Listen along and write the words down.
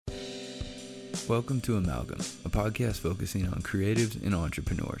Welcome to Amalgam, a podcast focusing on creatives and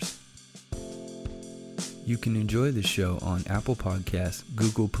entrepreneurs. You can enjoy the show on Apple Podcasts,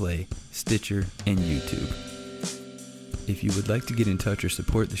 Google Play, Stitcher, and YouTube. If you would like to get in touch or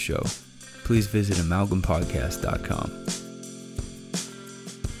support the show, please visit amalgampodcast.com.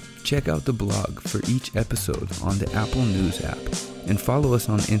 Check out the blog for each episode on the Apple News app and follow us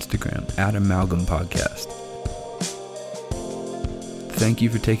on Instagram at Amalgam Podcast. Thank you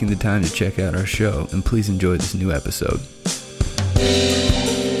for taking the time to check out our show, and please enjoy this new episode.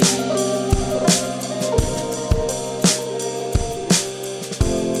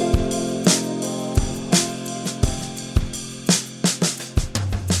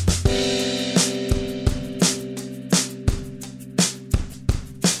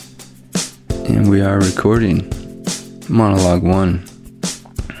 And we are recording Monologue 1.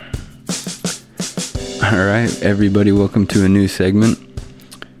 Alright, everybody, welcome to a new segment.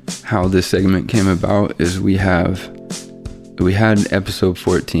 How this segment came about is we had episode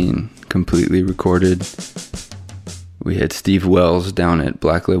 14 completely recorded. We had Steve Wells down at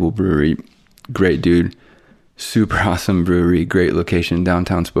Black Label Brewery. Great dude, super awesome brewery, great location,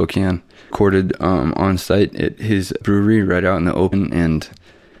 downtown Spokane. Recorded on site at his brewery right out in the open, and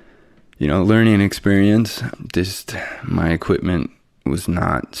learning experience. Just my equipment was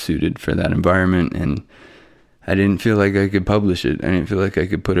not suited for that environment, and I didn't feel like I could publish it. I didn't feel like I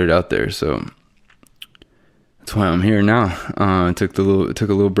could put it out there, so that's why I'm here now. Took a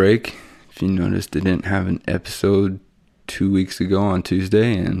little break. If you noticed, I didn't have an episode 2 weeks ago on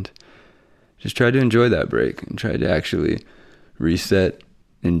Tuesday, and just tried to enjoy that break and tried to actually reset,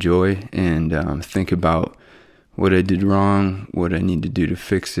 enjoy, and think about what I did wrong, what I need to do to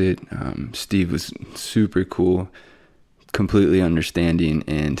fix it. Steve was super cool, completely understanding,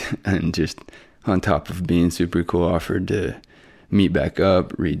 and just on top of being super cool, offered to meet back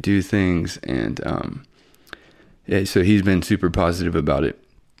up, redo things, and so he's been super positive about it.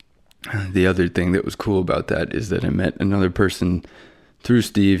 The other thing that was cool about that is that I met another person through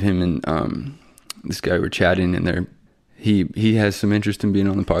Steve. Him and this guy were chatting, and he has some interest in being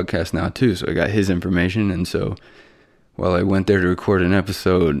on the podcast now too, so I got his information. And so while I went there to record an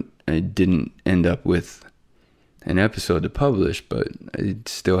episode, I didn't end up with an episode to publish, but I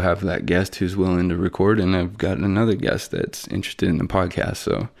still have that guest who's willing to record, and I've got another guest that's interested in the podcast.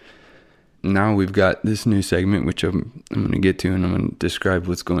 So now we've got this new segment, which I'm going to get to, and I'm going to describe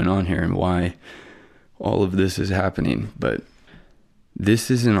what's going on here and why all of this is happening. But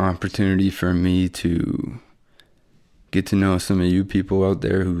this is an opportunity for me to get to know some of you people out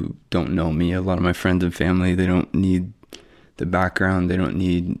there who don't know me. A lot of my friends and family, they don't need the background, they don't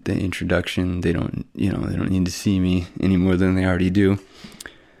need the introduction, they don't need to see me any more than they already do.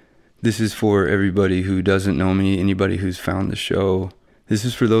 This is for everybody who doesn't know me, anybody who's found the show. This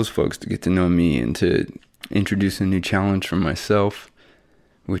is for those folks to get to know me and to introduce a new challenge for myself,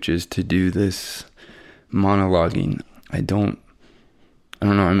 which is to do this monologuing. I don't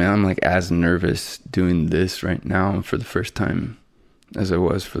know, I'm like as nervous doing this right now for the first time as I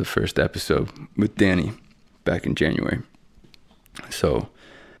was for the first episode with Danny back in January. So,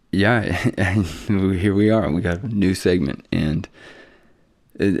 yeah, here we are. We got a new segment. And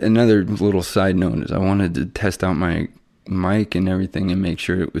another little side note is I wanted to test out my mic and everything and make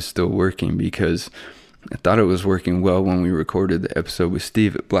sure it was still working, because I thought it was working well when we recorded the episode with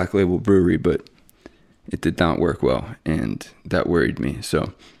Steve at Black Label Brewery, but it did not work well, and that worried me.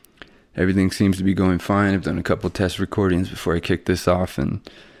 So everything seems to be going fine. I've done a couple test recordings before I kick this off, and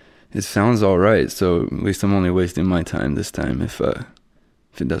it sounds all right. So at least I'm only wasting my time this time if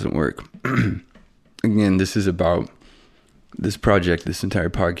it doesn't work. Again, this is about this project. This entire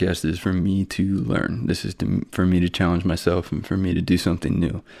podcast is for me to learn. This is for me to challenge myself and for me to do something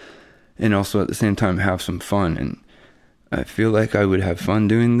new, and also at the same time have some fun. And I feel like I would have fun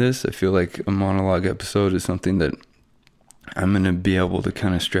doing this. I feel like a monologue episode is something that I'm going to be able to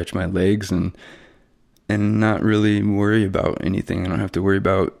kind of stretch my legs and not really worry about anything. I don't have to worry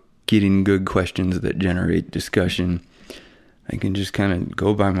about getting good questions that generate discussion. I can just kind of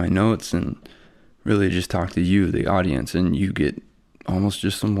go by my notes and really just talk to you, the audience, and you get almost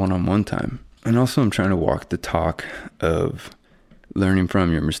just some one-on-one time. And also I'm trying to walk the talk of learning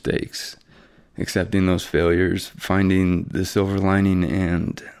from your mistakes, accepting those failures, finding the silver lining,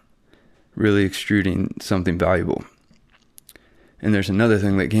 and really extruding something valuable. And there's another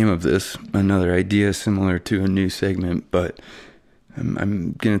thing that came of this, another idea similar to a new segment, but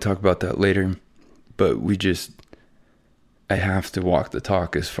I'm going to talk about that later. But I have to walk the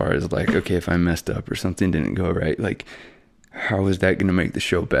talk as far as like, okay, if I messed up or something didn't go right, like, how is that going to make the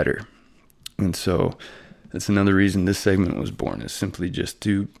show better? And so that's another reason this segment was born, is simply just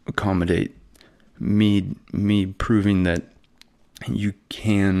to accommodate me proving that you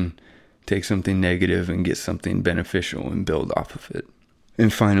can take something negative and get something beneficial and build off of it.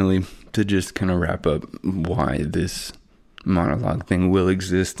 And finally, to just kind of wrap up why this monologue thing will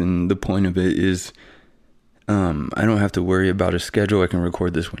exist, and the point of it is I don't have to worry about a schedule. I can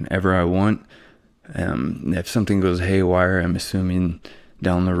record this whenever I want. If something goes haywire, I'm assuming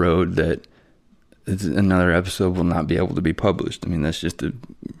down the road that another episode will not be able to be published. I mean, that's just a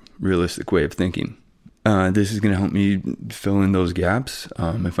realistic way of thinking. This is going to help me fill in those gaps.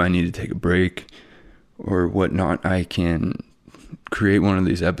 If I need to take a break or whatnot, I can create one of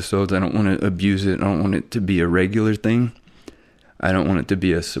these episodes. I don't want to abuse it. I don't want it to be a regular thing. I don't want it to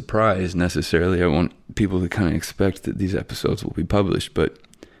be a surprise necessarily. I want people to kind of expect that these episodes will be published, but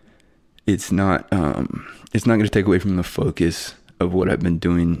it's not going to take away from the focus of what I've been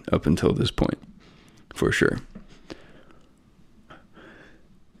doing up until this point, for sure.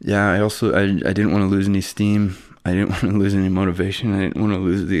 Yeah, I didn't want to lose any steam. I didn't want to lose any motivation. I didn't want to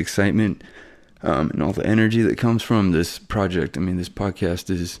lose the excitement and all the energy that comes from this project. I mean, this podcast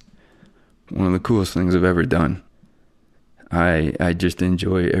is one of the coolest things I've ever done. I just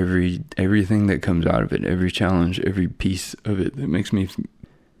enjoy everything that comes out of it, every challenge, every piece of it that makes me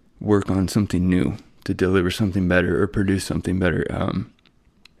work on something new, to deliver something better or produce something better.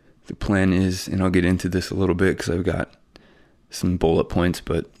 The plan is, and I'll get into this a little bit because I've got some bullet points,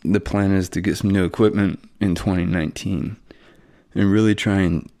 but the plan is to get some new equipment in 2019 and really try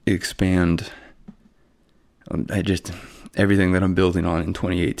and expand everything that I'm building on in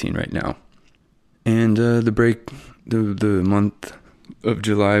 2018 right now. And the month of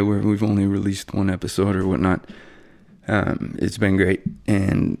July, where we've only released one episode or whatnot, it's been great,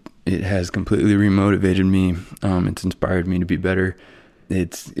 and it has completely remotivated me. It's inspired me to be better.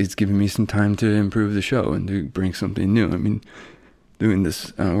 It's given me some time to improve the show and to bring something new. I mean, doing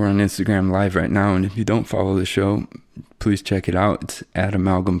this, we're on Instagram Live right now, and if you don't follow the show, please check it out. It's at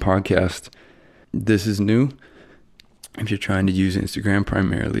Amalgam Podcast. This is new. If you're trying to use Instagram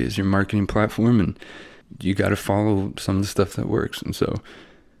primarily as your marketing platform, and you got to follow some of the stuff that works. And so,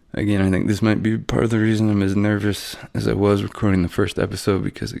 again, I think this might be part of the reason I'm as nervous as I was recording the first episode,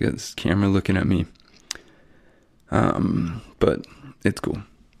 because I got this camera looking at me. But it's cool.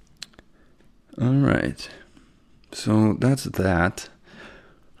 All right. So that's that.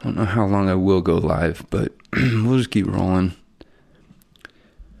 I don't know how long I will go live, but we'll just keep rolling.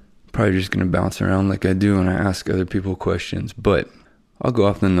 Probably just going to bounce around like I do when I ask other people questions, but I'll go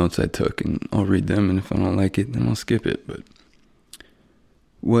off the notes I took and I'll read them, and if I don't like it, then I'll skip it. But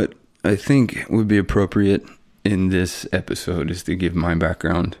what I think would be appropriate in this episode is to give my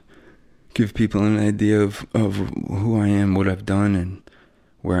background, give people an idea of who I am, what I've done, and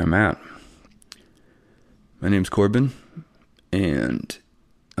where I'm at. My name's Corbin, and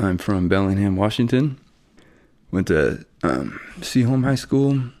I'm from Bellingham, Washington. Went to Seaholm High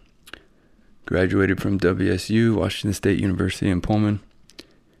School, graduated from WSU, Washington State University in Pullman,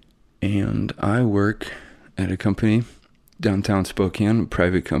 and I work at a company downtown Spokane, a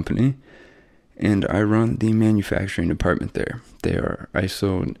private company, and I run the manufacturing department there. They are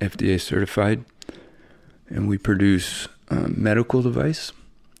ISO and FDA certified, and we produce medical device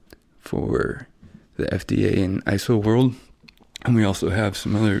for the FDA and ISO world, and we also have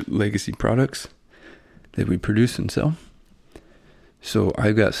some other legacy products that we produce and sell. So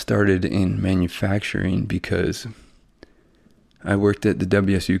I got started in manufacturing because I worked at the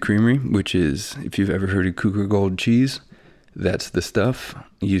WSU Creamery, which is, if you've ever heard of Cougar Gold cheese, that's the stuff.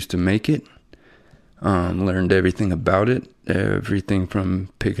 I used to make it. Learned everything about it. Everything from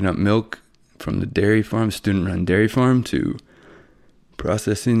picking up milk from the dairy farm, student-run dairy farm, to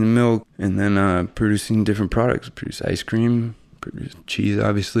processing the milk, and then producing different products. Produce ice cream, produce cheese,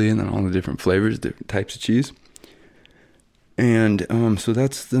 obviously, and then all the different flavors, different types of cheese. And so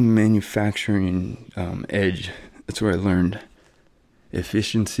that's the manufacturing edge. That's where I learned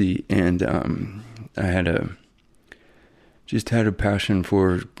efficiency, and I had a passion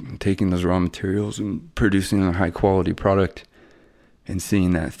for taking those raw materials and producing a high quality product and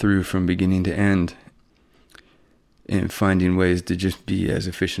seeing that through from beginning to end, and finding ways to just be as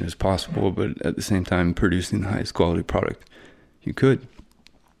efficient as possible, but at the same time producing the highest quality product you could.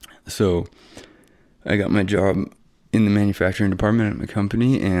 So I got my job in the manufacturing department at my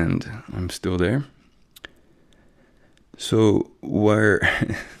company, and I'm still there. So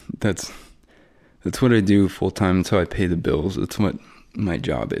that's what I do full time. That's how I pay the bills. That's what my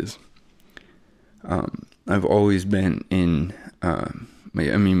job is. I've always been in,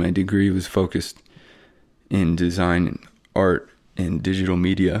 my degree was focused in design and art and digital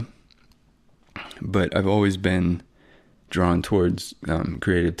media, but I've always been drawn towards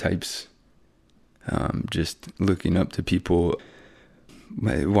creative types just looking up to people,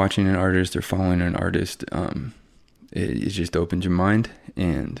 watching an artist or following an artist. It just opens your mind.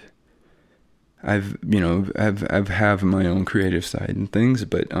 And I've have my own creative side and things,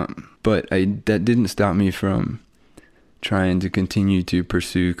 but that didn't stop me from trying to continue to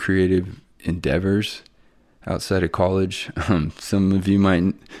pursue creative endeavors outside of college. Some of you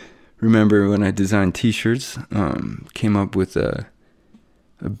might remember when I designed t-shirts, came up with a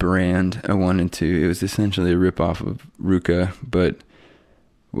brand I wanted to. It was essentially a ripoff of Ruka, but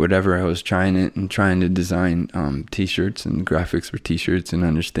whatever, I was trying to design t-shirts and graphics for t-shirts, and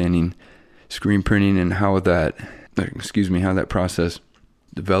understanding screen printing and how that process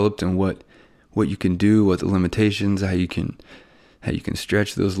developed, and what you can do, what the limitations, how you can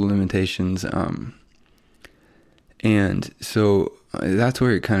stretch those limitations. And so that's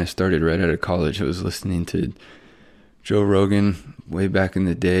where it kind of started right out of college. I was listening to Joe Rogan way back in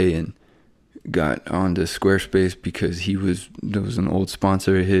the day, and got onto Squarespace because there was an old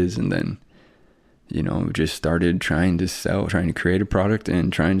sponsor of his, and then, just started trying to create a product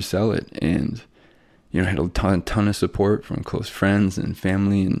and trying to sell it. And, had a ton of support from close friends and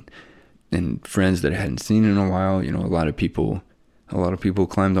family and friends that I hadn't seen in a while. A lot of people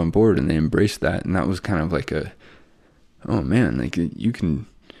climbed on board, and they embraced that. And that was kind of like oh man, like you don't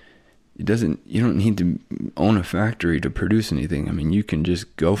need to own a factory to produce anything. I mean, you can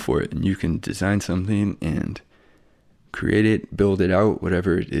just go for it, and you can design something and create it, build it out,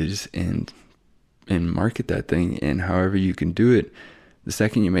 whatever it is, and market that thing. And however you can do it, the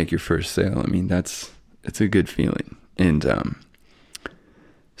second you make your first sale, I mean, it's a good feeling. And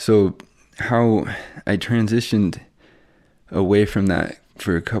so how I transitioned away from that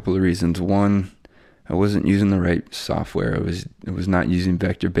for a couple of reasons. One, I wasn't using the right software. I was not using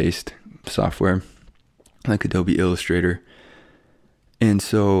vector-based software like Adobe Illustrator. And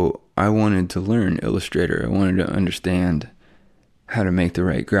so I wanted to learn Illustrator. I wanted to understand how to make the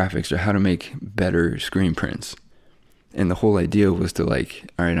right graphics, or how to make better screen prints. And the whole idea was to all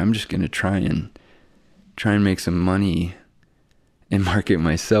right, I'm just going to try and make some money and market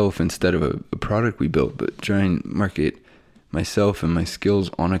myself instead of a product we built, but try and market myself and my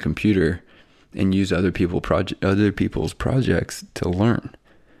skills on a computer, and use other people's projects to learn.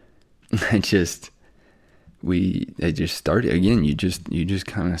 I just started again. You just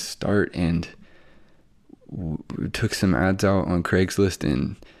kind of start, and we took some ads out on Craigslist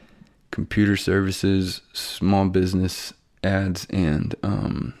and computer services, small business ads, and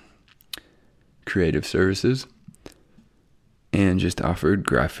creative services, and just offered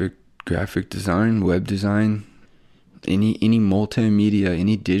graphic design, web design, any multimedia,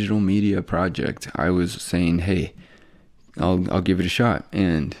 any digital media project. I was saying, hey, I'll give it a shot.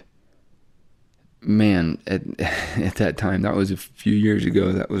 And man, at that time, that was a few years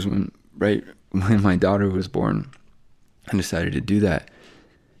ago. That was right when my daughter was born. I decided to do that.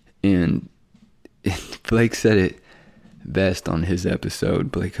 And Blake said it best on his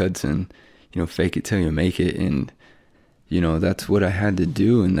episode, Blake Hudson, fake it till you make it. And, that's what I had to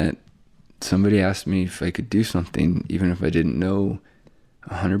do. And that somebody asked me if I could do something, even if I didn't know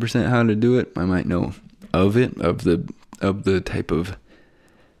 100% how to do it. I might know of the type of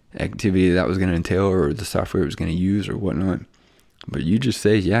activity that was going to entail, or the software it was going to use, or whatnot. But you just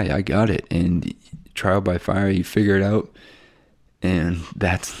say, yeah, I got it. And trial by fire, you figure it out. And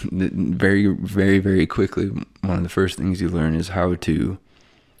that's very, very, very quickly, one of the first things you learn is how to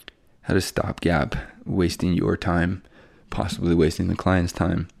stopgap wasting your time, possibly wasting the client's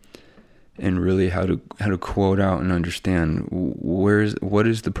time, and really how to quote out and understand what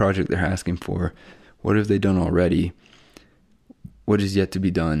is the project they're asking for, what have they done already, what is yet to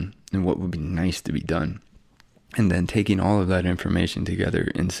be done, and what would be nice to be done. And then taking all of that information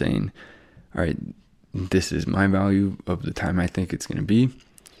together and saying, all right, this is my value of the time I think it's going to be,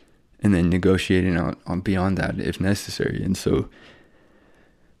 and then negotiating out on beyond that if necessary. And so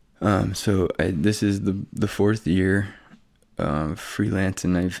this is the fourth year freelance,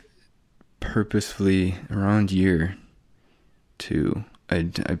 and I've purposefully, around year 2, I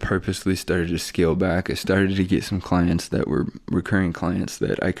purposely started to scale back. I started to get some clients that were recurring clients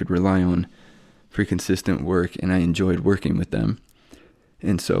that I could rely on for consistent work, and I enjoyed working with them.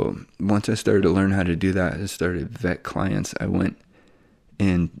 And so once I started to learn how to do that, I started to vet clients. I went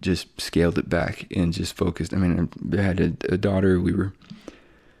and just scaled it back and just focused. I mean, I had a daughter. We were,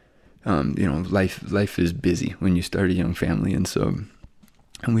 life is busy when you start a young family. And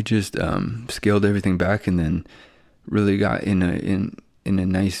we just scaled everything back, and then really got in a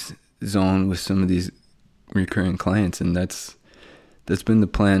nice zone with some of these recurring clients. And that's been the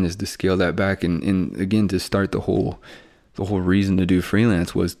plan, is to scale that back and again, to start the whole the whole reason to do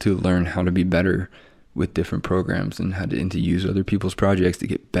freelance was to learn how to be better with different programs and to use other people's projects to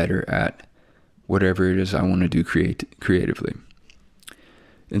get better at whatever it is I want to do creatively.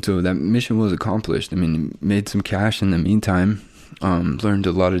 And so that mission was accomplished. I mean, made some cash in the meantime, learned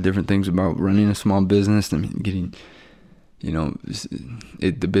a lot of different things about running a small business. I mean, getting,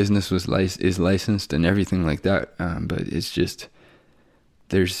 the business is licensed and everything like that. But it's just,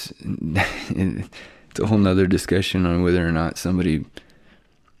 it's a whole nother discussion on whether or not somebody,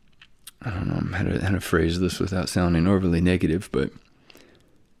 I don't know how to phrase this without sounding overly negative, but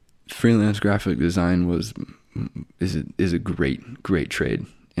freelance graphic design is a great trade.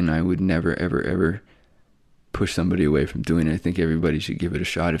 And I would never, ever, ever push somebody away from doing it. I think everybody should give it a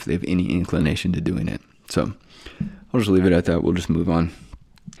shot if they have any inclination to doing it. So I'll just leave it at that. We'll just move on.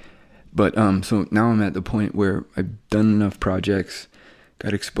 But so now I'm at the point where I've done enough projects,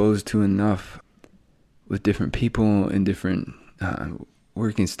 got exposed to enough with different people and different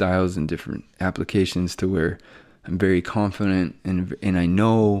working styles and different applications to where I'm very confident and I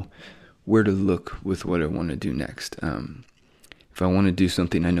know where to look with what I want to do next. If I want to do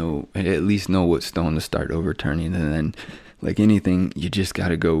something, I at least know what stone to start overturning. And then, like anything, you just got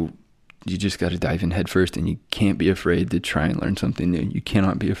to dive in head first, and you can't be afraid to try and learn something new. You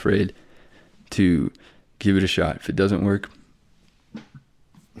cannot be afraid to give it a shot. If it doesn't work,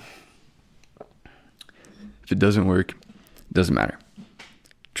 it doesn't matter.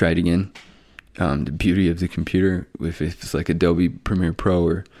 Try it again. The beauty of the computer, if it's like Adobe Premiere Pro,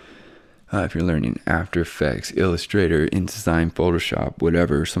 or if you're learning After Effects, Illustrator, InDesign, Photoshop,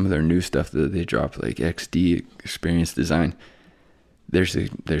 whatever, some of their new stuff that they drop, like XD, Experience Design, there's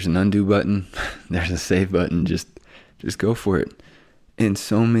an undo button, there's a save button, just go for it. And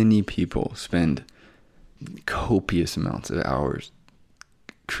so many people spend copious amounts of hours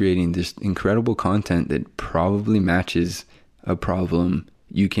creating this incredible content that probably matches a problem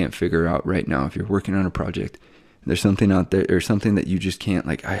you can't figure out right now. If you're working on a project, there's something out there or something that you just can't,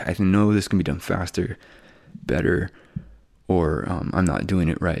 like, I know this can be done faster, better, or I'm not doing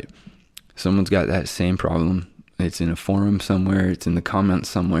it right. Someone's got that same problem. It's in a forum somewhere. It's in the comments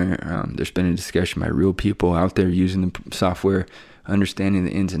somewhere. There's been a discussion by real people out there using the software, understanding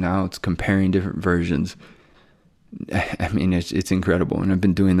the ins and outs, comparing different versions. I mean, it's incredible. And I've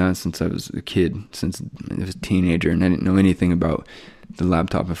been doing that since I was a kid, since I was a teenager, and I didn't know anything about the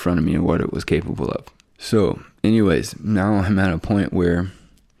laptop in front of me and what it was capable of. So anyways, now I'm at a point where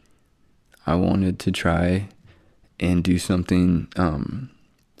I wanted to try and do something.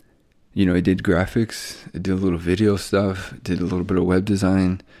 I did graphics, I did a little video stuff, did a little bit of web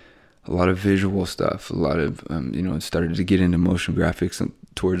design, a lot of visual stuff, a lot of, started to get into motion graphics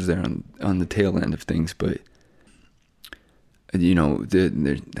towards there on the tail end of things. But,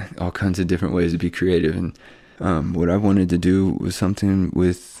 there's all kinds of different ways to be creative. And what I wanted to do was something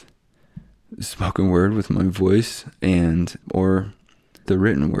with spoken word, with my voice, or the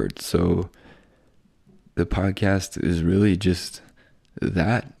written word. So the podcast is really just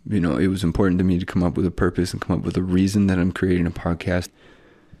that. It was important to me to come up with a purpose and come up with a reason that I'm creating a podcast.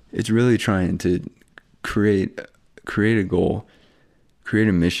 It's really trying to create a goal, create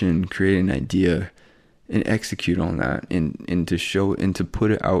a mission, create an idea, and execute on that, and to show and to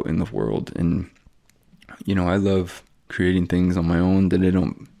put it out in the world. And I love creating things on my own that I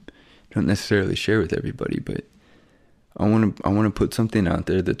don't necessarily share with everybody, but I want to put something out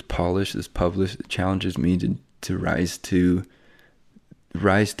there that's polished, that's published, that challenges me to rise to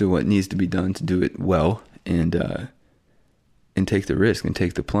what needs to be done to do it well, and take the risk and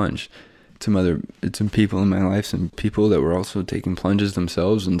take the plunge. Some people in my life, some people that were also taking plunges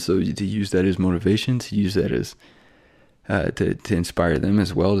themselves, and so to use that as motivation, to use that as to inspire them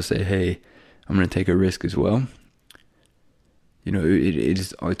as well, to say, hey, I'm going to take a risk as well.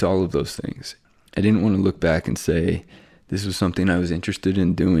 It's all of those things. I didn't want to look back and say this was something I was interested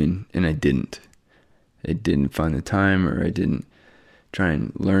in doing, and I didn't find the time, or I didn't try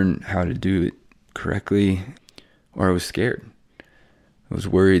and learn how to do it correctly, or I was scared. I was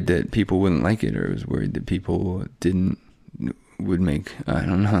worried that people wouldn't like it, or I was worried that people would make, I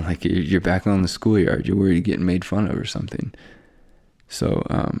don't know, like you're back on the schoolyard, you're worried you're getting made fun of or something. So,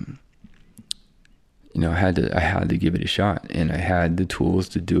 I had to give it a shot, and I had the tools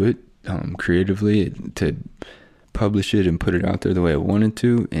to do it creatively, to publish it and put it out there the way I wanted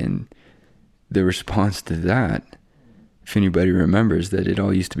to. And the response to that, if anybody remembers, that it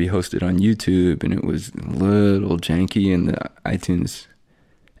all used to be hosted on YouTube, and it was a little janky in the iTunes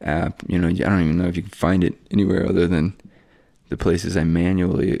app. I don't even know if you can find it anywhere other than the places I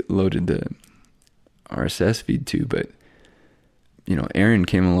manually loaded the RSS feed to. But Aaron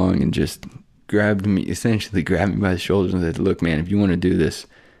came along and just essentially grabbed me by the shoulders and said, look, man, if you want to do this,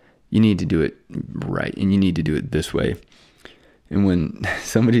 you need to do it right, and you need to do it this way. And when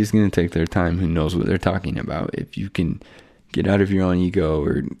somebody's going to take their time who knows what they're talking about, if you can get out of your own ego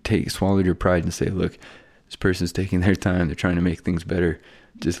or swallow your pride and say, look, this person's taking their time, they're trying to make things better,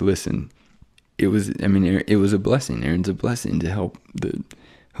 just listen. It was a blessing. Aaron's a blessing to help the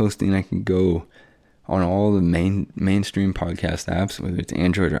hosting. I can go on all the mainstream podcast apps, whether it's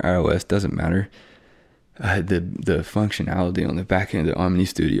Android or iOS, doesn't matter. The functionality on the back end of the Omni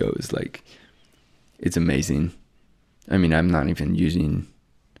Studio is like, it's amazing. I mean, I'm not even using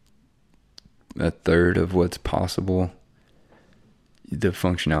a third of what's possible. The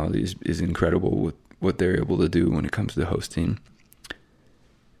functionality is incredible with what they're able to do when it comes to hosting.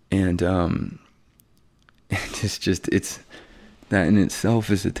 And it's that in itself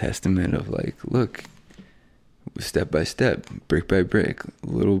is a testament of like, look, step by step, brick by brick,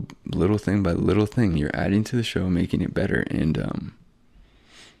 little thing by little thing, you're adding to the show, making it better. And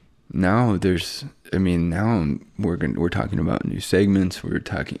now we're talking about new segments.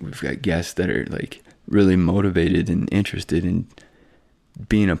 We've got guests that are like really motivated and interested in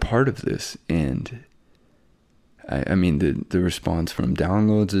being a part of this. And I mean, the response from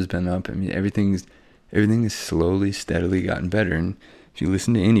downloads has been up. I mean, everything is slowly, steadily gotten better. And if you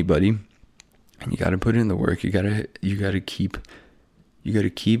listen to anybody, you got to put in the work. You got to keep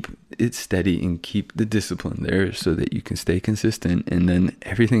it steady and keep the discipline there so that you can stay consistent, and then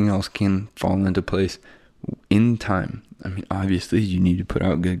everything else can fall into place in time. I mean, obviously you need to put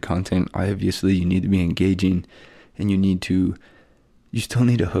out good content. Obviously you need to be engaging, and you still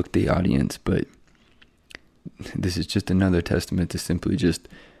need to hook the audience, but this is just another testament to simply just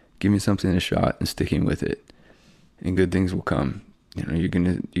giving something a shot and sticking with it, and good things will come. You know, you're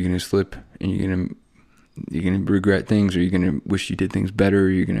gonna slip, and you're gonna regret things, or you're gonna wish you did things better, or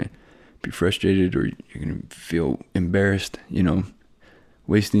you're gonna be frustrated, or you're gonna feel embarrassed. You know,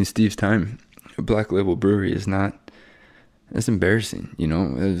 wasting Steve's time at Black Label Brewery that's embarrassing. You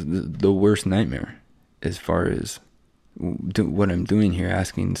know, it's the worst nightmare as far as what I'm doing here,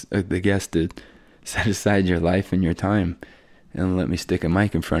 asking the guest to set aside your life and your time and let me stick a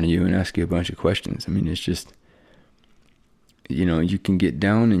mic in front of you and ask you a bunch of questions. I mean, it's just, you know, you can get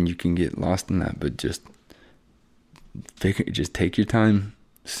down and you can get lost in that, but just take your time,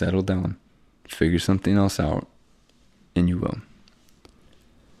 settle down, figure something else out, and you will.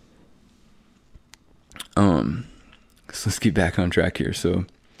 So let's get back on track here. So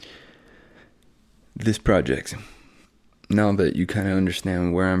this project, now that you kind of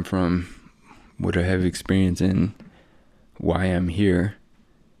understand where I'm from, what I have experience in, why I'm here,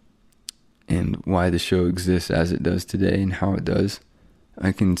 and why the show exists as it does today and how it does,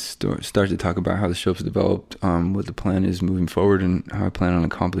 I can start to talk about how the show's developed, what the plan is moving forward, and how I plan on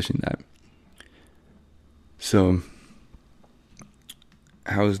accomplishing that. So,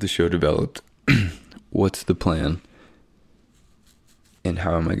 how is the show developed? What's the plan? And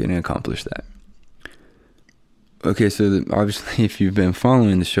how am I going to accomplish that? Okay, so obviously if you've been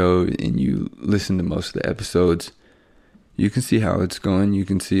following the show and you listen to most of the episodes, you can see how it's going. You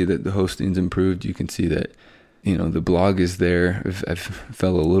can see that the hosting's improved. You can see that, you know, the blog is there. I've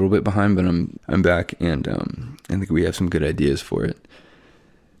fell a little bit behind, but I'm back, and I think we have some good ideas for it.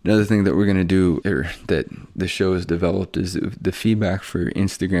 Another thing that we're going to do, or that the show has developed, is the feedback for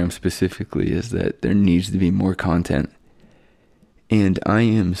Instagram specifically is that there needs to be more content. And I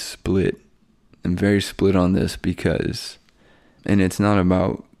am split. I'm very split on this because, and it's not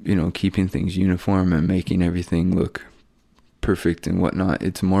about, you know, keeping things uniform and making everything look perfect and whatnot.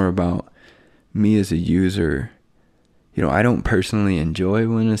 It's more about me as a user. You know, I don't personally enjoy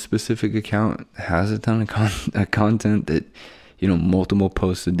when a specific account has a ton of content that, you know, multiple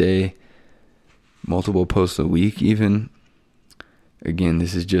posts a day, multiple posts a week even. Again,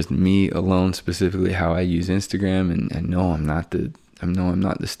 this is just me alone, specifically how I use Instagram, and no, I'm not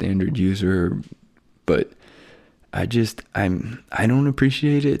the standard user, but I don't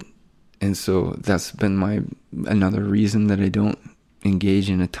appreciate it. And so that's been another reason that I don't engage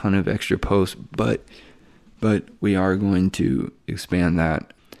in a ton of extra posts, but we are going to expand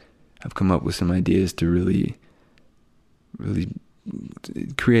that. I've come up with some ideas to really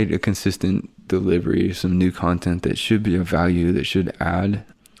create a consistent delivery of some new content that should be of value, that should add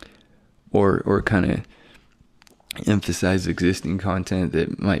or kind of emphasize existing content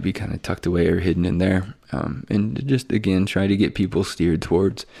that might be kind of tucked away or hidden in there, and just again try to get people steered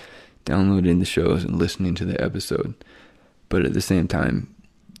towards downloading the shows and listening to the episode, but at the same time,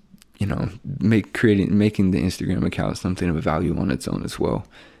 you know, making the Instagram account something of a value on its own as well,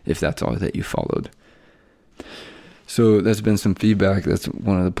 if that's all that you followed. So that's been some feedback. That's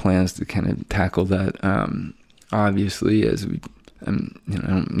one of the plans to kind of tackle that. Obviously, I'm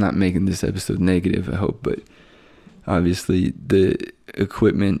not making this episode negative, I hope, but obviously the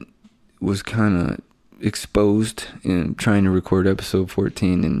equipment was kind of exposed in trying to record episode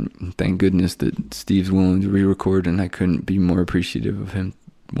 14, and thank goodness that Steve's willing to re-record, and I couldn't be more appreciative of him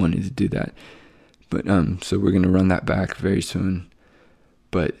wanting to do that. But so we're going to run that back very soon.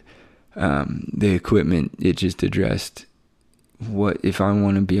 But the equipment, it just addressed what if I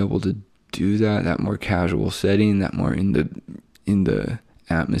want to be able to do that more casual setting, that more in the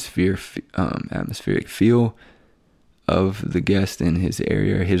atmospheric feel of the guest in his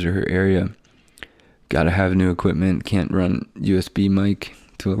area, his or her area. Got to have new equipment. Can't run USB mic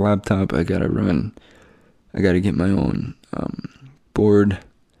to a laptop. I got to get my own board,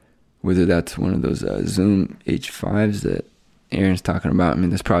 whether that's one of those Zoom H5s that Aaron's talking about. I mean,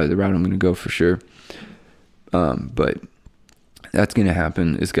 that's probably the route I'm going to go for sure. But that's going to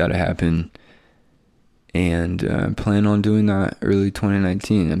happen. It's got to happen. And I plan on doing that early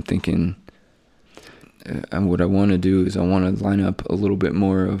 2019. I'm thinking what I want to do is I want to line up a little bit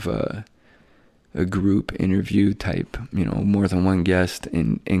more of a group interview type, more than one guest,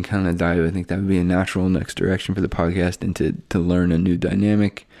 and kind of dive. I think that would be a natural next direction for the podcast, and to learn a new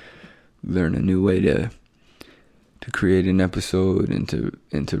dynamic, learn a new way to create an episode, and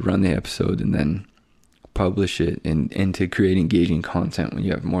to run the episode, and then publish it, and to create engaging content when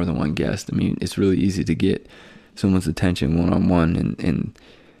you have more than one guest. I mean, it's really easy to get someone's attention one-on-one, and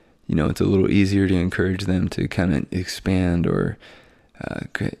it's a little easier to encourage them to kind of expand or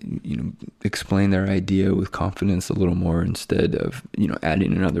explain their idea with confidence a little more, instead of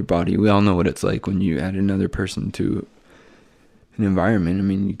adding another body. We all know what it's like when you add another person to an environment. I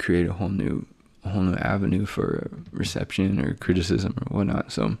mean, you create a whole new avenue for reception or criticism or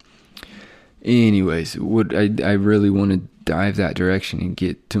whatnot. So anyways, I really want to dive that direction and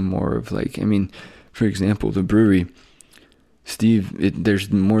get to more of for example, the brewery. Steve,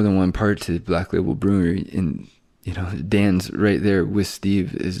 there's more than one part to Black Label Brewery, and Dan's right there with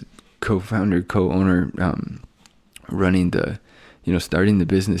Steve as co-founder, co-owner, running the, starting the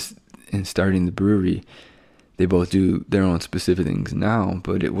business and starting the brewery. They both do their own specific things now,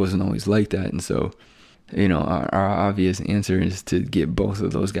 but it wasn't always like that. And so, our obvious answer is to get both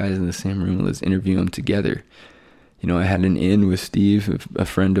of those guys in the same room. Let's interview them together. I had an in with Steve, a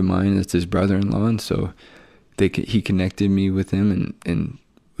friend of mine that's his brother-in-law, and so he connected me with him, and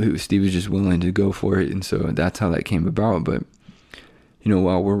Steve was just willing to go for it, and so that's how that came about. But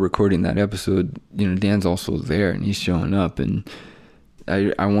while we're recording that episode, Dan's also there, and he's showing up, and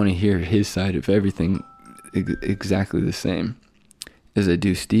I want to hear his side of everything exactly the same as I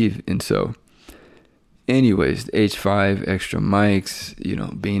do Steve. And so anyways, the H5 extra mics,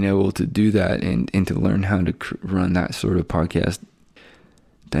 being able to do that and to learn how to run that sort of podcast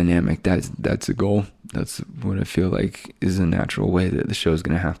dynamic, that's a goal. That's what I feel like is a natural way that the show is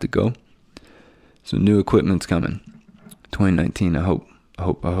going to have to go. So new equipment's coming 2019. I hope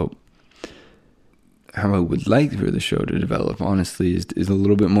how I would like for the show to develop, honestly, is a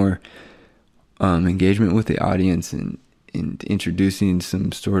little bit more engagement with the audience, and introducing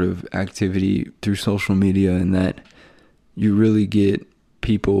some sort of activity through social media, and that you really get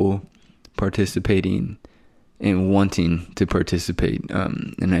people participating and wanting to participate.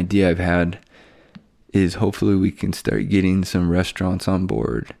 An idea I've had is hopefully we can start getting some restaurants on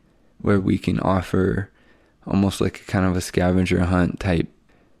board where we can offer almost like a kind of a scavenger hunt type.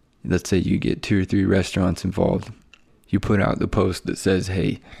 Let's say you get 2 or 3 restaurants involved. You put out the post that says,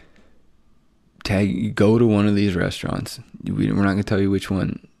 hey, go to one of these restaurants. We're not going to tell you which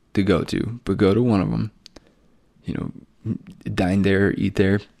one to go to, but go to one of them. Dine there, eat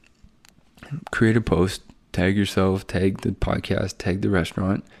there. Create a post. Tag yourself, tag the podcast, tag the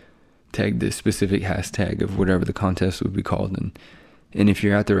restaurant, tag the specific hashtag of whatever the contest would be called. And if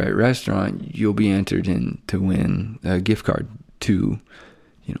you're at the right restaurant, you'll be entered in to win a gift card to,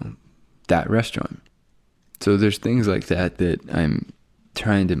 that restaurant. So there's things like that I'm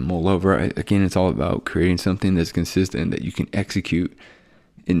trying to mull over. Again, it's all about creating something that's consistent, that you can execute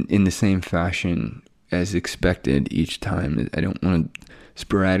in the same fashion as expected each time. I don't want to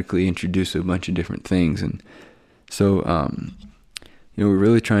sporadically introduce a bunch of different things. And so, we're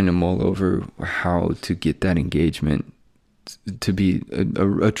really trying to mull over how to get that engagement to be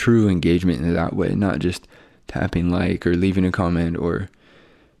a true engagement in that way, not just tapping like or leaving a comment or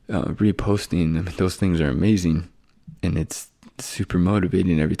reposting. I mean, those things are amazing, and it's super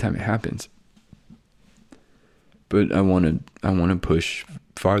motivating every time it happens. But I want to push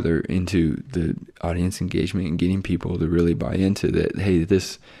farther into the audience engagement and getting people to really buy into that. Hey,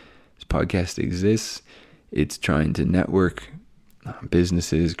 this podcast exists. It's trying to network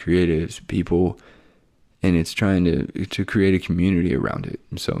businesses, creatives, people, and it's trying to create a community around it.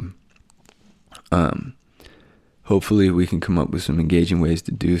 So hopefully we can come up with some engaging ways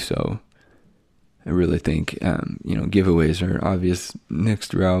to do so. I really think giveaways are obvious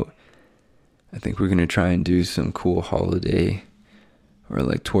next route. I think we're going to try and do some cool holiday or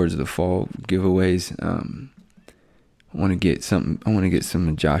like towards the fall giveaways. I want to get some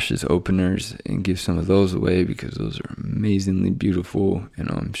of Josh's openers and give some of those away because those are amazingly beautiful. And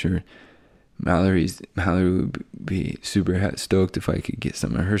I'm sure Mallory would be super stoked if I could get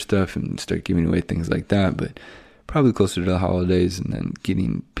some of her stuff and start giving away things like that. But probably closer to the holidays, and then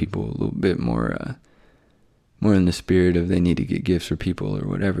getting people a little bit more in the spirit of they need to get gifts for people or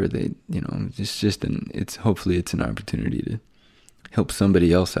whatever. They, hopefully it's an opportunity to help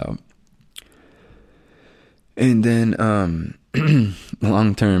somebody else out. And then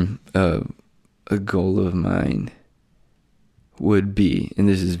long term, a goal of mine would be, and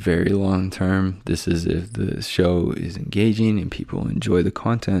this is very long term, this is if the show is engaging and people enjoy the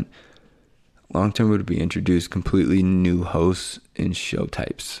content, long term would be introduce completely new hosts and show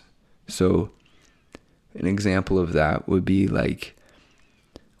types. So an example of that would be like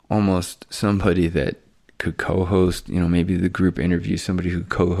almost somebody that could co-host, maybe the group interview somebody who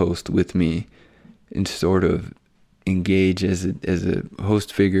co-host with me and sort of engage as a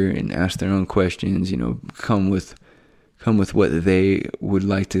host figure and ask their own questions, come with what they would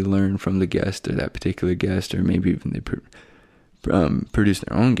like to learn from the guest or that particular guest, or maybe even they produce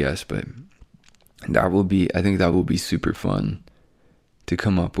their own guest. But I think that will be super fun to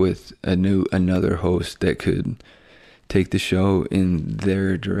come up with another host that could take the show in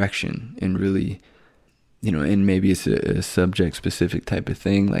their direction and really, and maybe it's a subject specific type of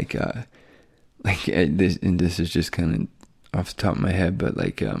thing, like this, and this is just kind of off the top of my head, but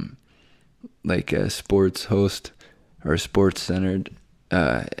like a sports host or sports centered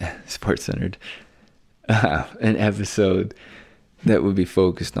an episode that would be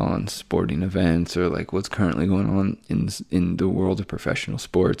focused on sporting events or like what's currently going on in the world of professional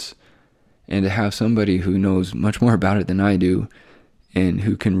sports, and to have somebody who knows much more about it than I do and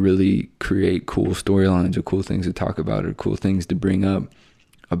who can really create cool storylines or cool things to talk about or cool things to bring up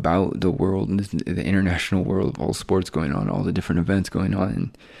about the world, the international world of all sports going on, all the different events going on.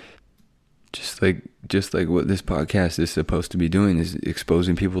 And just like what this podcast is supposed to be doing is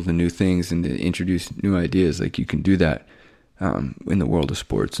exposing people to new things and to introduce new ideas. Like you can do that in the world of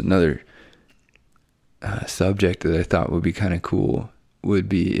sports. Another subject that I thought would be kind of cool would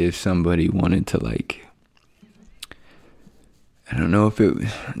be if somebody wanted to, like, I don't know if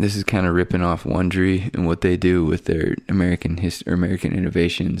this is kind of ripping off Wondery and what they do with their American history, American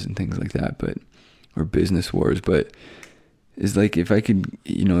innovations and things like that, or Business Wars, but it's like if I could,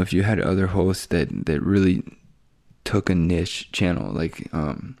 if you had other hosts that really took a niche channel, like,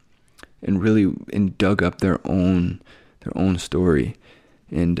 and dug up their own story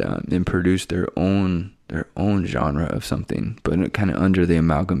and produced their own genre of something, but kind of under the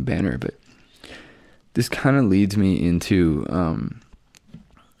Amalgam banner. But this kind of leads me into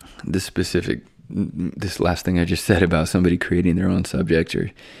this last thing I just said about somebody creating their own subject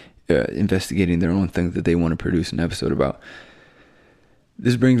or investigating their own thing that they want to produce an episode about.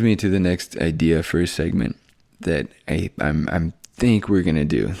 This brings me to the next idea for a segment that I think we're going to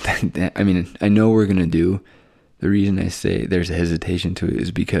do. I mean, I know we're going to do. The reason I say there's a hesitation to it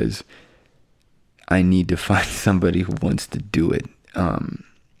is because I need to find somebody who wants to do it. And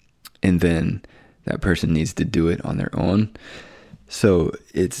then that person needs to do it on their own. So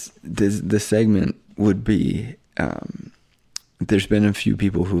the segment would be, there's been a few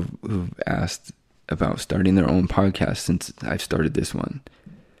people who've asked about starting their own podcast since I've started this one.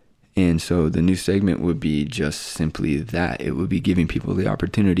 And so the new segment would be just simply that. It would be giving people the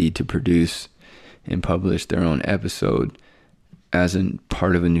opportunity to produce and publish their own episode as a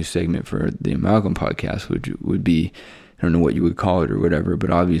part of a new segment for the Amalgam podcast, which would be, I don't know what you would call it or whatever,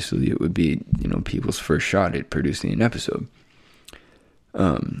 but obviously it would be, people's first shot at producing an episode.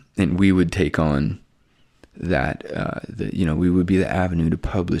 And we would take on that, we would be the avenue to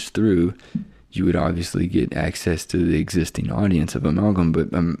publish through. You would obviously get access to the existing audience of Amalgam,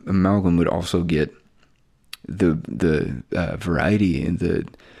 but Amalgam would also get the variety and the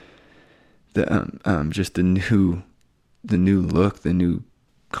new look, the new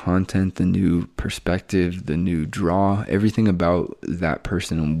content, the new perspective, the new draw, everything about that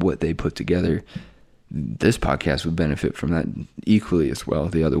person and what they put together. This podcast would benefit from that equally as well,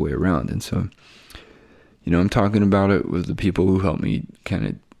 the other way around. And so, I'm talking about it with the people who help me kind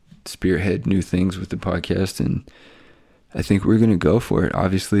of spearhead new things with the podcast. And I think we're going to go for it.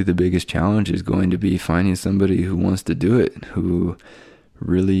 Obviously, the biggest challenge is going to be finding somebody who wants to do it, who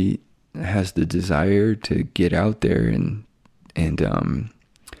really has the desire to get out there and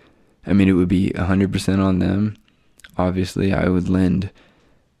I mean, it would be 100% on them. Obviously, I would lend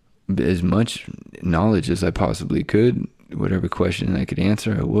as much knowledge as I possibly could. Whatever question I could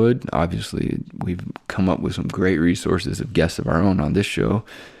answer, I would. Obviously, we've come up with some great resources of guests of our own on this show.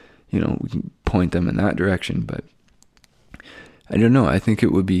 We can point them in that direction, but I don't know. I think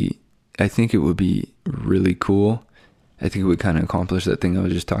it would be really cool. I think it would kind of accomplish that thing I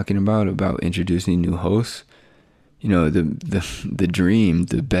was just talking about introducing new hosts. The dream,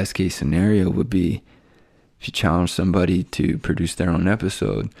 the best case scenario would be if you challenge somebody to produce their own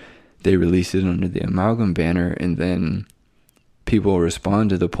episode, they release it under the Amalgam banner, and then people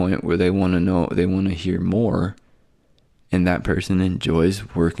respond to the point where they want to hear more, and that person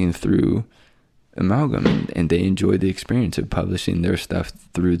enjoys working through Amalgam, and they enjoy the experience of publishing their stuff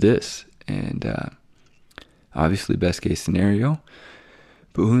through this. And obviously best case scenario,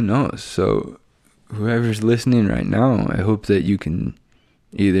 but who knows? So whoever's listening right now, I hope that you can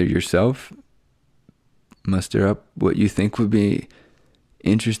either yourself muster up what you think would be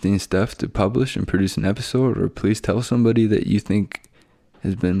interesting stuff to publish and produce an episode, or please tell somebody that you think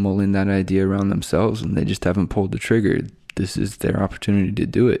has been mulling that idea around themselves and they just haven't pulled the trigger. This is their opportunity to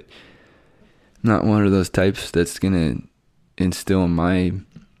do it. I'm not one of those types that's gonna instill my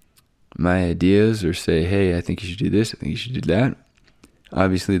ideas or say, hey, I think you should do this, I think you should do that.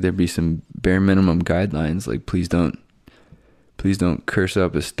 Obviously, there'd be some bare minimum guidelines, like please don't curse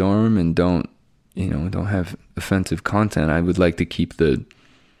up a storm, and don't have offensive content. I would like to keep the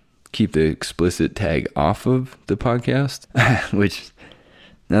explicit tag off of the podcast, which,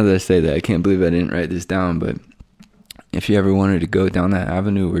 now that I say that, I can't believe I didn't write this down. But if you ever wanted to go down that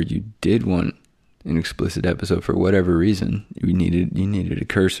avenue where you did want an explicit episode for whatever reason, you needed a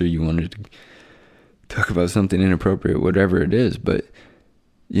curse, or you wanted to talk about something inappropriate, whatever it is, but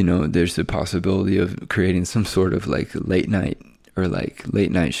there's the possibility of creating some sort of like late night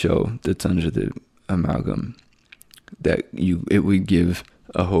show that's under the Amalgam, that it would give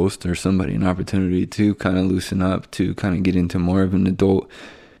a host or somebody an opportunity to kind of loosen up, to kind of get into more of an adult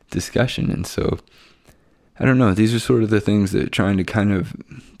discussion. And so I don't know, these are sort of the things that trying to kind of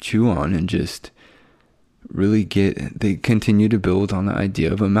chew on and just really they continue to build on the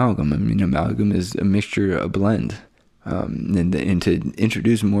idea of Amalgam. I mean, Amalgam is a mixture, a blend, and to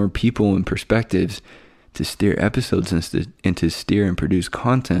introduce more people and perspectives, to steer episodes and to steer and produce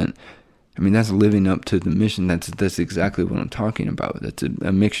content. I mean, that's living up to the mission. That's exactly what I'm talking about. That's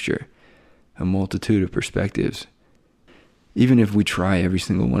a mixture, a multitude of perspectives. Even if we try every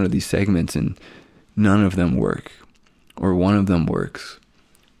single one of these segments and none of them work, or one of them works,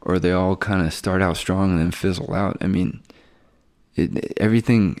 or they all kind of start out strong and then fizzle out, I mean,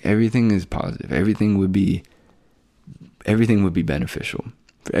 everything is positive. Everything would be beneficial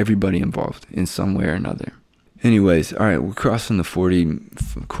for everybody involved in some way or another. Anyways, all right, we're crossing the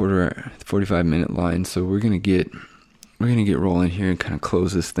 45-minute line, so we're gonna get rolling here and kind of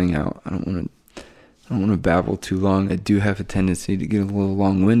close this thing out. I don't want to babble too long. I do have a tendency to get a little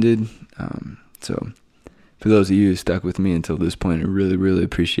long-winded, so for those of you who stuck with me until this point, I really, really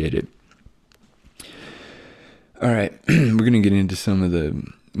appreciate it. All right, we're gonna get into some of the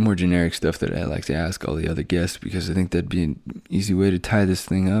more generic stuff that I like to ask all the other guests, because I think that'd be an easy way to tie this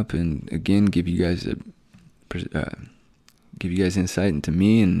thing up, and again, give you guys insight into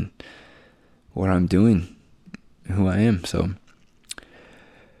me and what I'm doing, who I am. So,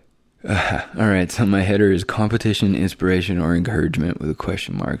 all right. So my header is competition, inspiration, or encouragement with a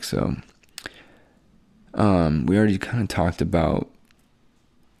question mark. So, we already kind of talked about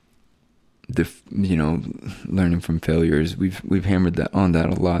learning from failures. We've hammered on that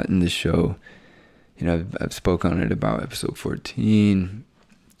a lot in this show. I've spoke on it about episode 14.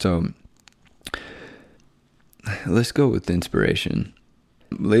 So let's go with inspiration.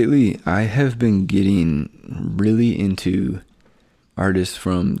 Lately, I have been getting really into artists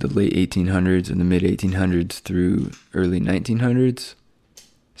from the late 1800s and the mid 1800s through early 1900s.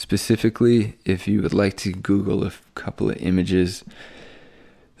 Specifically, if you would like to Google a couple of images,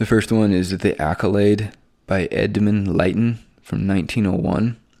 the first one is The Accolade by Edmund Leighton from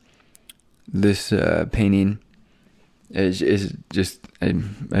 1901. This painting is just,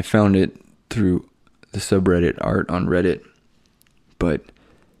 I found it through the subreddit art on Reddit, but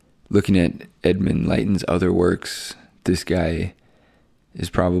looking at Edmund Leighton's other works, this guy is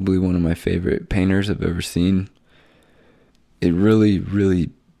probably one of my favorite painters I've ever seen. It really, really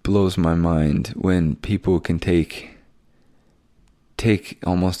blows my mind when people can take take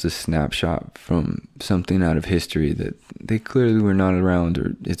almost a snapshot from something out of history that they clearly were not around,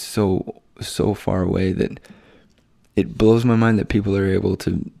 or it's so far away that it blows my mind that people are able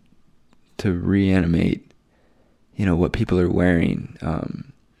to reanimate, what people are wearing,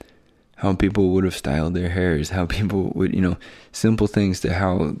 how people would have styled their hairs, how people would, simple things to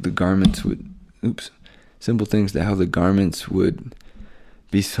how the garments would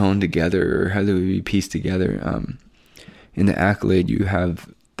be sewn together, or how they would be pieced together. In the accolade, you have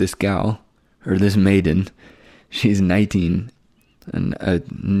this gal, or this maiden. She's knighting a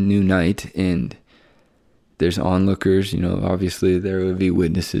new knight, and there's onlookers. Obviously there would be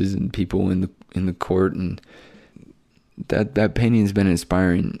witnesses and people in the court, and that painting's been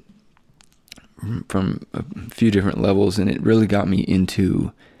inspiring from a few different levels, and it really got me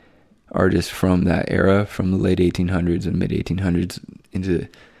into artists from that era, from the late 1800s and mid 1800s into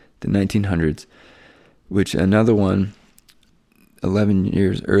the 1900s, which another one 11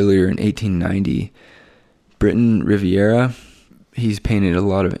 years earlier in 1890, Britton Riviera, he's painted a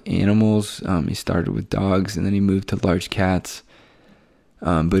lot of animals. He started with dogs, and then he moved to large cats,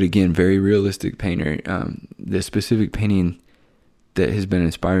 but again, very realistic painter. The specific painting that has been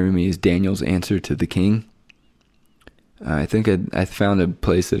inspiring me is Daniel's Answer to the King. I think I found a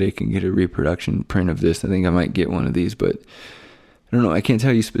place that I can get a reproduction print of this. I think I might get one of these, but I don't know. I can't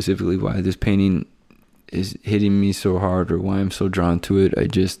tell you specifically why this painting is hitting me so hard, or why I'm so drawn to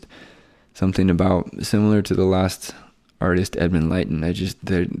it. Something about, similar to the last artist, Edmund Leighton,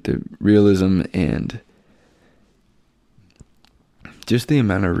 the realism and just the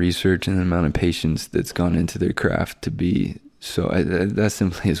amount of research and the amount of patience that's gone into their craft to be so, that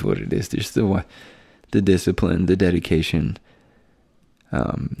simply is what it is. There's the discipline, the dedication.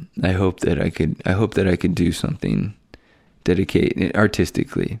 I hope that I could do something, dedicate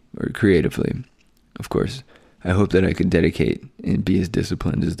artistically or creatively, of course. I hope that I could dedicate and be as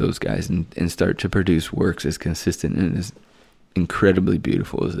disciplined as those guys, and start to produce works as consistent and as incredibly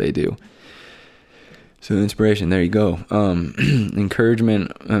beautiful as they do. So inspiration, there you go.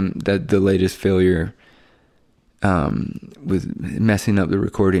 Encouragement, that the latest failure with messing up the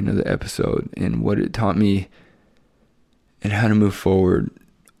recording of the episode, and what it taught me, and how to move forward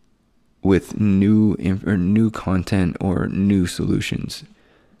with new content or new solutions.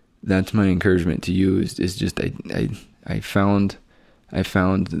 That's my encouragement to you. Is just I found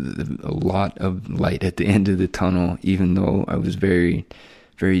a lot of light at the end of the tunnel, even though I was very,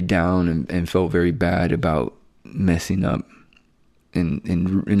 very down and felt very bad about messing up and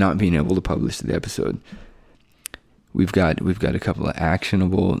not being able to publish the episode. We've got a couple of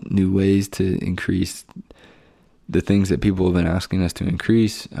actionable new ways to increase the things that people have been asking us to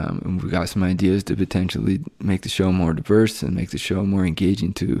increase. And we've got some ideas to potentially make the show more diverse and make the show more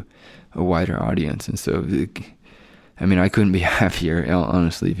engaging to a wider audience. And so, I couldn't be happier,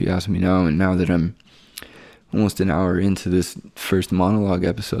 honestly, if you ask me now. And now that I'm almost an hour into this first monologue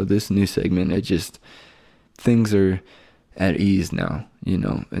episode, this new segment, things are at ease now,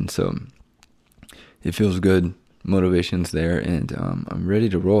 and so it feels good. Motivation's there, and I'm ready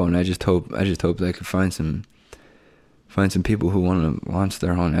to roll. And I just hope that I could find some people who want to launch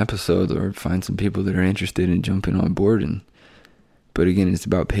their own episode, or find some people that are interested in jumping on board. But again, it's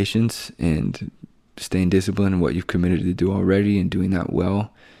about patience and staying disciplined in what you've committed to do already, and doing that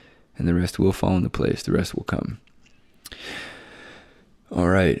well, and the rest will fall into place. The rest will come. All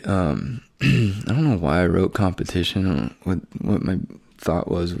right. I don't know why I wrote competition, what my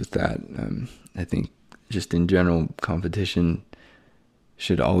thought was with that. I think just in general, competition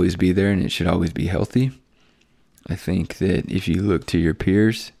should always be there, and it should always be healthy. I think that if you look to your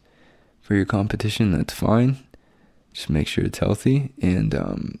peers for your competition, that's fine. Just make sure it's healthy, and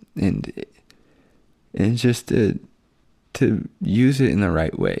just to use it in the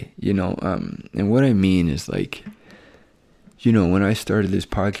right way, and what I mean is, like, when I started this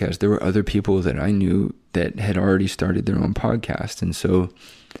podcast, there were other people that I knew that had already started their own podcast, and so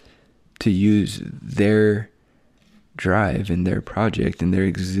to use their drive and their project and their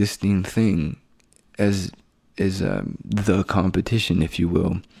existing thing as the competition, if you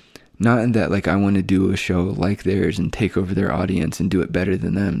will. Not in that, like, I want to do a show like theirs and take over their audience and do it better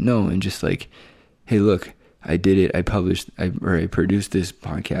than them. No, and just like, hey, look, I did it. I produced this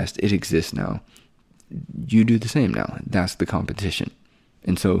podcast. It exists now. You do the same now. That's the competition.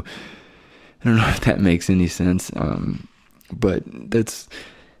 And so, I don't know if that makes any sense, but that's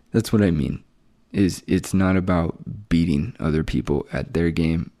what I mean. It's not about beating other people at their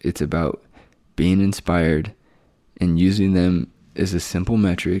game. It's about being inspired and using them as a simple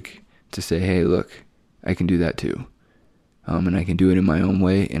metric to say, hey, look, I can do that too. And I can do it in my own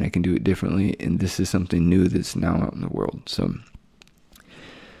way, and I can do it differently. And this is something new that's now out in the world. So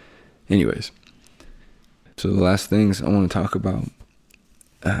Anyways, so the last things I want to talk about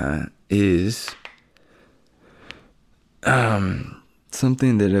is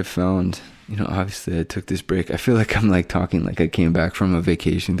something that I found. Obviously I took this break. I feel like I'm like talking like I came back from a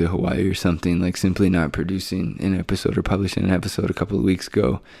vacation to Hawaii or something. Like simply not producing an episode or publishing an episode a couple of weeks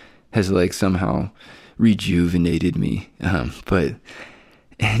ago has like somehow rejuvenated me. But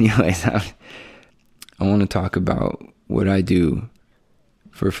anyways, I want to talk about what I do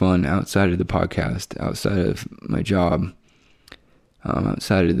for fun outside of the podcast, outside of my job,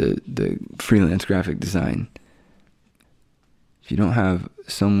 outside of the freelance graphic design. If you don't have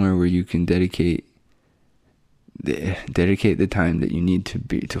somewhere where you can dedicate the time that you need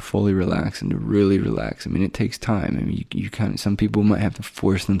to fully relax and to really relax. I mean, it takes time. I mean, you kind of, some people might have to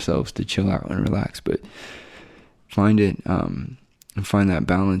force themselves to chill out and relax, but find it, and find that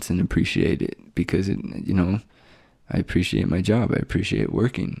balance and appreciate it, because I appreciate my job. I appreciate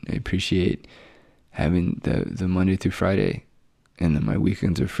working. I appreciate having the Monday through Friday, and then my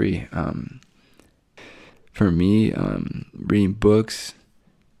weekends are free. For me, reading books,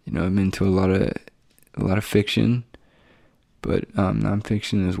 I'm into a lot of fiction, but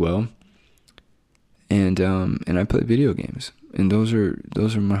nonfiction as well. And I play video games, and those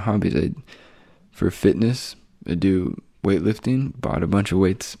are my hobbies. For fitness, I do weightlifting. Bought a bunch of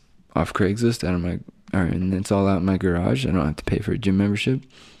weights off Craigslist and it's all out in my garage. I don't have to pay for a gym membership.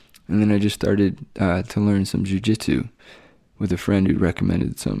 And then I just started to learn some jiu-jitsu with a friend who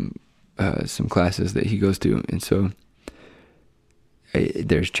recommended some classes that he goes to. And so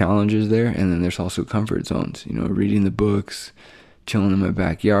there's challenges there, and then there's also comfort zones. Reading the books, chilling in my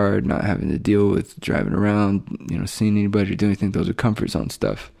backyard, not having to deal with driving around, seeing anybody or doing anything. Those are comfort zone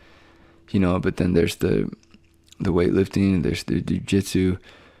stuff. But then there's the weightlifting, there's the jiu-jitsu,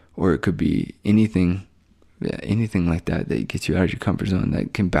 or it could be anything like that gets you out of your comfort zone,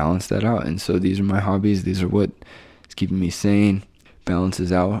 that can balance that out. And so these are my hobbies. These are what is keeping me sane,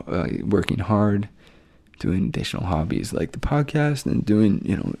 balances out working hard, doing additional hobbies like the podcast, and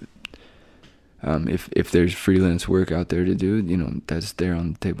doing, if there's freelance work out there to do, that's there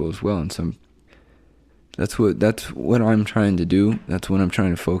on the table as well. And so that's what I'm trying to do. That's what I'm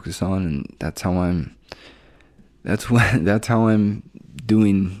trying to focus on, and that's how I'm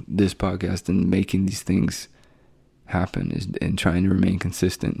doing this podcast and making these things happen, and trying to remain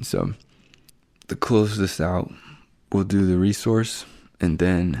consistent. So to close this out, we'll do the resource, and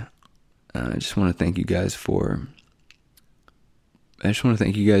then I just want to thank you guys for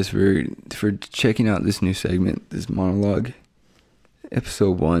checking out this new segment, this monologue,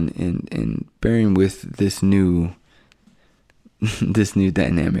 episode 1, and bearing with this new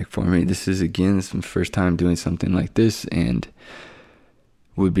dynamic for me. This is my first time doing something like this, and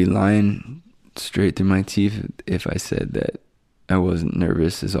would be lying straight through my teeth if I said that I wasn't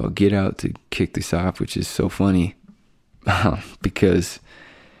nervous as all get out to kick this off, which is so funny, because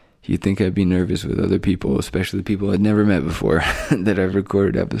you'd think I'd be nervous with other people, especially people I'd never met before that I've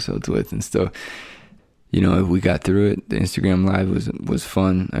recorded episodes with. And so, we got through it. The Instagram Live was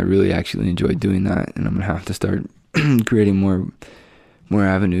fun. I really actually enjoyed doing that, and I'm gonna have to start creating more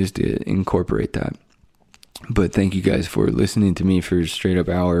avenues to incorporate that. But thank you guys for listening to me for a straight up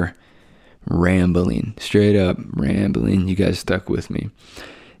hour rambling. You guys stuck with me.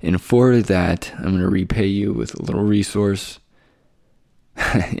 And for that, I'm going to repay you with a little resource.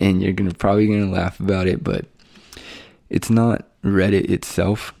 And you're probably going to laugh about it, but it's not Reddit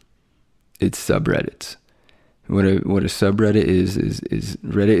itself. It's subreddits. What a subreddit is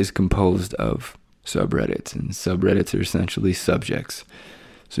Reddit is composed of subreddits, and subreddits are essentially subjects.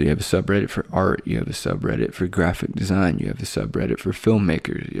 So you have a subreddit for art, you have a subreddit for graphic design, you have a subreddit for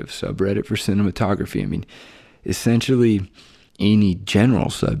filmmakers, you have a subreddit for cinematography. I mean, essentially any general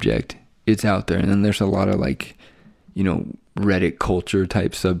subject, it's out there. And then there's a lot of Reddit culture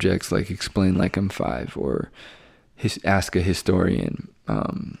type subjects, like Explain Like I'm 5, or Ask a Historian,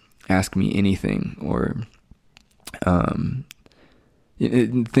 Ask Me Anything, or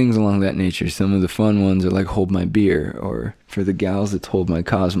things along that nature. Some of the fun ones are like Hold My Beer, or for the gals, it's Hold My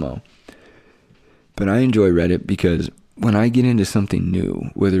Cosmo. But I enjoy Reddit because when I get into something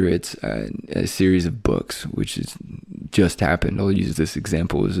new, whether it's a series of books, which has just happened, I'll use this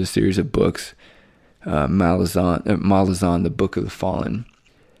example as a series of books, Malazan, the Book of the Fallen.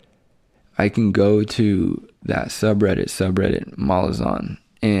 I can go to that subreddit Malazan,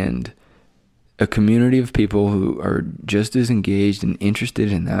 and a community of people who are just as engaged and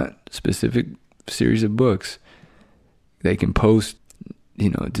interested in that specific series of books. They can post,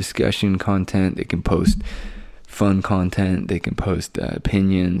 discussion content. They can post fun content. They can post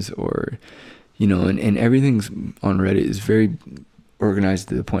opinions, or, and everything's on Reddit is very organized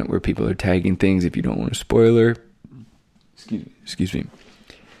to the point where people are tagging things if you don't want a spoiler. Excuse me.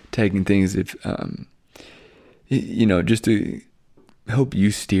 Tagging things if, just to help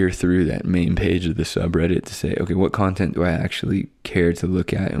you steer through that main page of the subreddit to say, okay, what content do I actually care to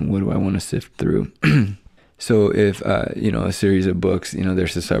look at and what do I want to sift through? So if, a series of books,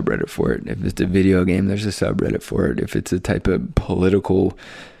 there's a subreddit for it. If it's a video game, there's a subreddit for it. If it's a type of political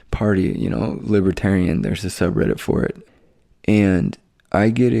party, libertarian, there's a subreddit for it. And I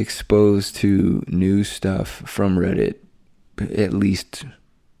get exposed to new stuff from Reddit, at least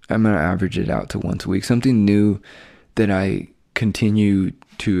I'm going to average it out to once a week. Something new that I continue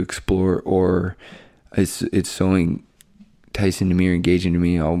to explore, or it's so enticing to me or engaging to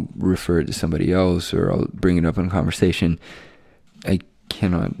me, I'll refer it to somebody else or I'll bring it up in conversation. I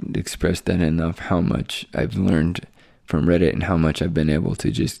cannot express that enough, how much I've learned from Reddit and how much I've been able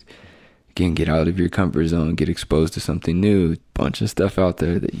to just, again, get out of your comfort zone, get exposed to something new, bunch of stuff out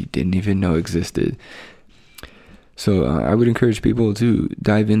there that you didn't even know existed. So I would encourage people to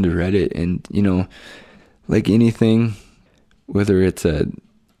dive into Reddit and, like anything, whether it's a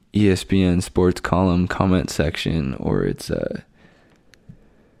ESPN sports column comment section, or it's a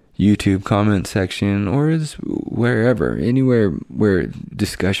YouTube comment section, or it's wherever, anywhere where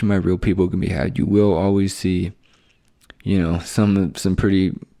discussion by real people can be had, you will always see, some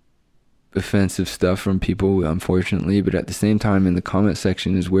pretty offensive stuff from people, unfortunately. But at the same time, in the comment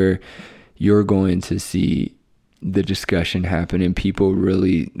section is where you're going to see the discussion happen, and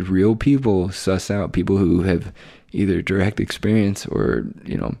real people suss out, people who have either direct experience or,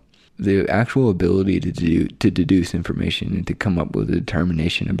 the actual ability to deduce information and to come up with a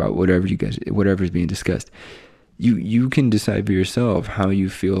determination about whatever's being discussed. You can decide for yourself how you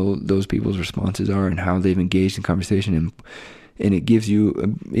feel those people's responses are and how they've engaged in conversation, and it gives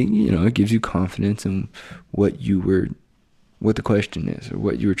you, it gives you confidence in what the question is or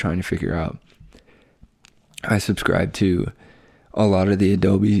what you were trying to figure out. I subscribe to a lot of the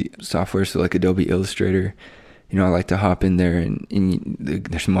Adobe software, so like Adobe Illustrator. I like to hop in there and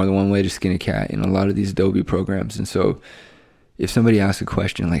there's more than one way to skin a cat in a lot of these Adobe programs. And so if somebody asks a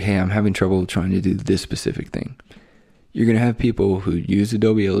question like, hey, I'm having trouble trying to do this specific thing, you're going to have people who use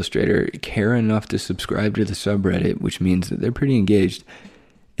Adobe Illustrator care enough to subscribe to the subreddit, which means that they're pretty engaged,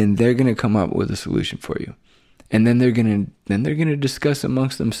 and they're going to come up with a solution for you. And then they're going to discuss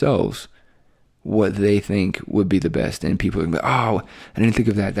amongst themselves what they think would be the best. And people are going to be, oh, I didn't think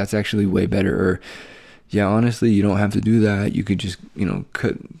of that. That's actually way better. Or, yeah, honestly, you don't have to do that. You could just,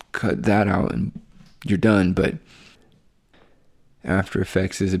 cut that out and you're done. But After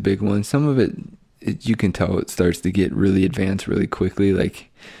Effects is a big one. Some of it, you can tell it starts to get really advanced really quickly. Like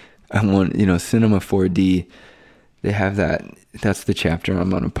Cinema 4D, they have that. That's the chapter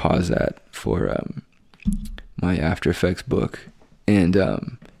I'm going to pause at for my After Effects book. And,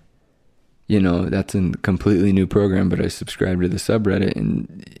 that's a completely new program, but I subscribe to the subreddit,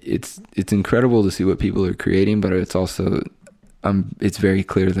 and it's incredible to see what people are creating, but it's also, it's very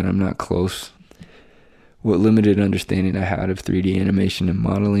clear that I'm not close. What limited understanding I had of 3D animation and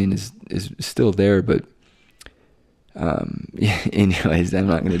modeling is still there, but anyways, I'm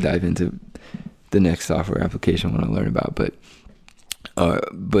not going to dive into the next software application I want to learn about, but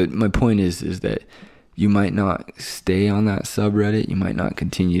my point is that you might not stay on that subreddit, you might not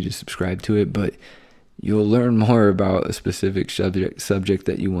continue to subscribe to it, but you'll learn more about a specific subject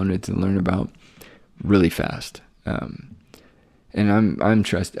that you wanted to learn about really fast. And I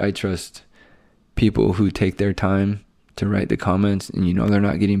trust people who take their time to write the comments, and they're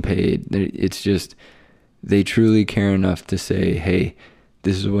not getting paid. It's just they truly care enough to say, hey,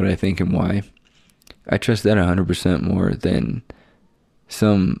 this is what I think and why. I trust that 100% more than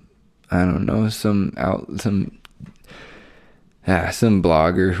some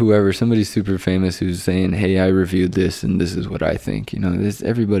blogger, whoever, somebody super famous who's saying, hey, I reviewed this and this is what I think.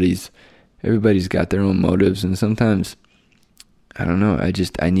 Everybody's got their own motives, and sometimes, I don't know,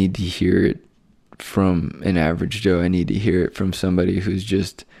 I need to hear it from an average Joe. I need to hear it from somebody who's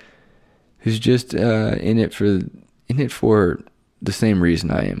just in it for the same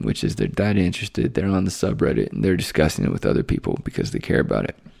reason I am, which is they're that interested, they're on the subreddit, and they're discussing it with other people because they care about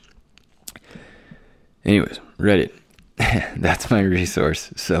it. Anyways, Reddit. That's my resource,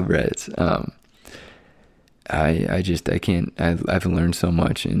 subreddits. I've learned so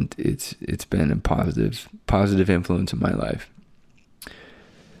much, and it's been a positive influence in my life.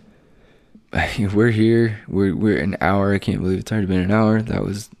 We're here. We're an hour. I can't believe it's already been an hour. That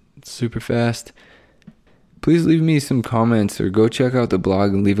was super fast. Please leave me some comments, or go check out the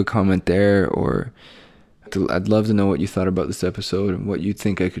blog and leave a comment there, or I'd love to know what you thought about this episode and what you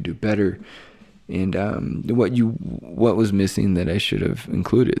think I could do better. and what was missing that I should have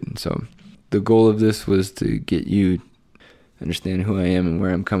included. And so the goal of this was to get you to understand who I am and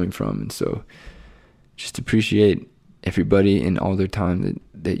where I'm coming from. And so just appreciate everybody and all their time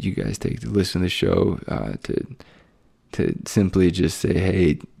that you guys take to listen to the show, to simply just say,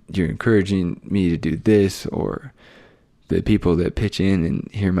 hey, you're encouraging me to do this, or the people that pitch in and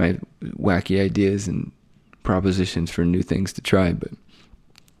hear my wacky ideas and propositions for new things to try. But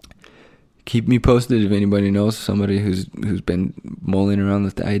keep me posted if anybody knows somebody who's been mulling around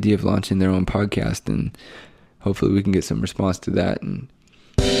with the idea of launching their own podcast, and hopefully we can get some response to that. And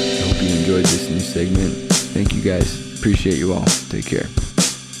I hope you enjoyed this new segment. Thank you guys. Appreciate you all. Take care.